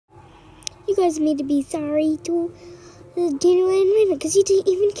You guys need to be sorry to Daniel and Raymond because you didn't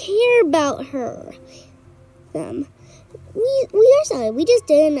even care about them. We are sorry. We just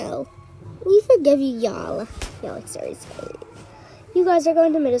didn't know. We forgive you, y'all. Y'all, sorry. You guys are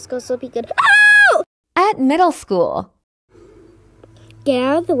going to middle school, so be good. Oh! At middle school. Get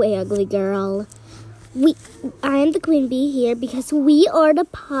out of the way, ugly girl. I am the queen bee here because we are the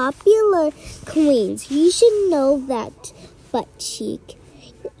popular queens. You should know that, butt cheek.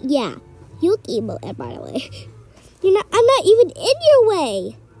 Yeah, you look emo, by the way. I'm not even in your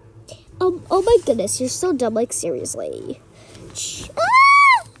way. Oh my goodness, you're so dumb, like seriously.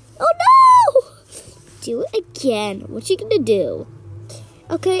 Ah! Oh no! Do it again. What you gonna do?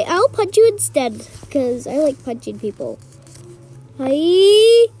 Okay, I'll punch you instead, because I like punching people.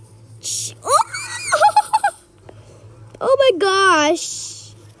 Hi. Oh my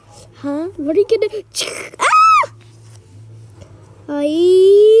gosh. Huh? What are you gonna... Ah! Hi.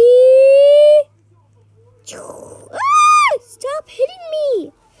 Ah! Stop hitting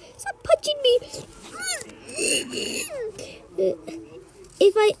me. Stop punching me.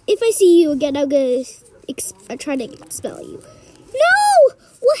 If I see you again, I'm gonna try to expel you. No!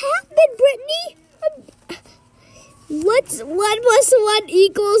 What happened, Brittany? What's 1 + 1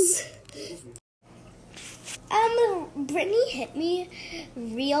 equals... Brittany hit me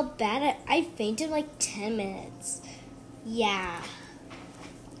real bad. I fainted like 10 minutes. Yeah.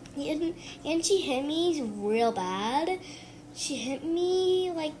 And she hit me real bad. She hit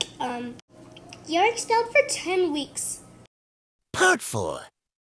me like, you're expelled for 10 weeks. Part 4.